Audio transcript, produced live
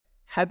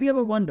Have you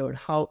ever wondered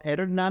how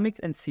aerodynamics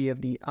and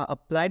CFD are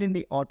applied in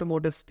the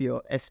automotive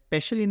sphere,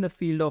 especially in the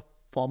field of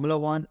Formula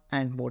One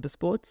and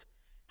motorsports?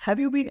 Have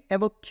you been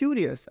ever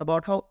curious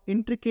about how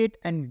intricate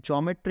and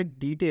geometric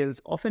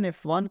details of an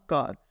F1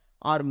 car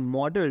are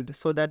modeled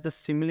so that the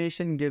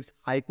simulation gives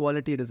high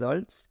quality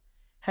results?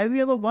 Have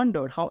you ever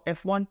wondered how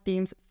F1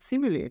 teams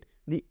simulate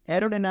the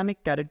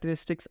aerodynamic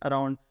characteristics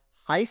around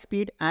high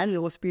speed and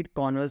low speed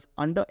corners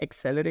under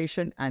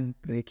acceleration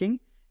and braking?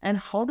 And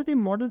how do they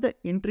model the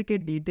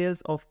intricate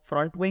details of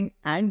front wing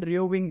and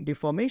rear wing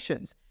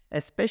deformations,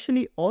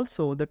 especially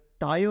also the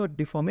tire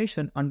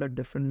deformation under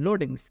different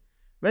loadings?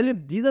 Well,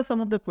 if these are some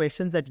of the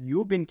questions that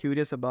you've been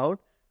curious about,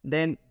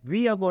 then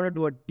we are going to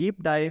do a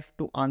deep dive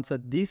to answer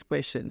these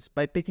questions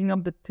by picking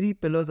up the three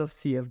pillars of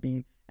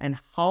CFD and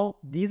how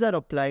these are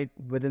applied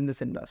within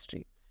this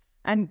industry.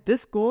 And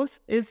this course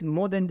is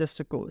more than just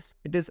a course.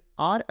 It is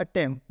our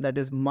attempt, that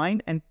is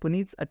mine and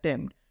Puneet's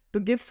attempt, to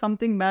give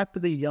something back to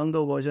the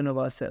younger version of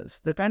ourselves,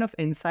 the kind of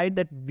insight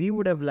that we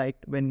would have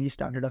liked when we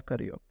started our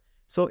career.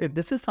 So if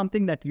this is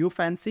something that you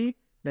fancy,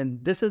 then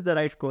this is the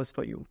right course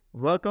for you.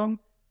 Welcome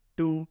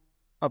to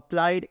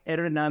Applied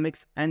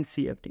Aerodynamics and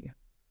CFD.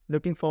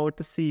 Looking forward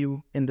to see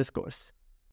you in this course.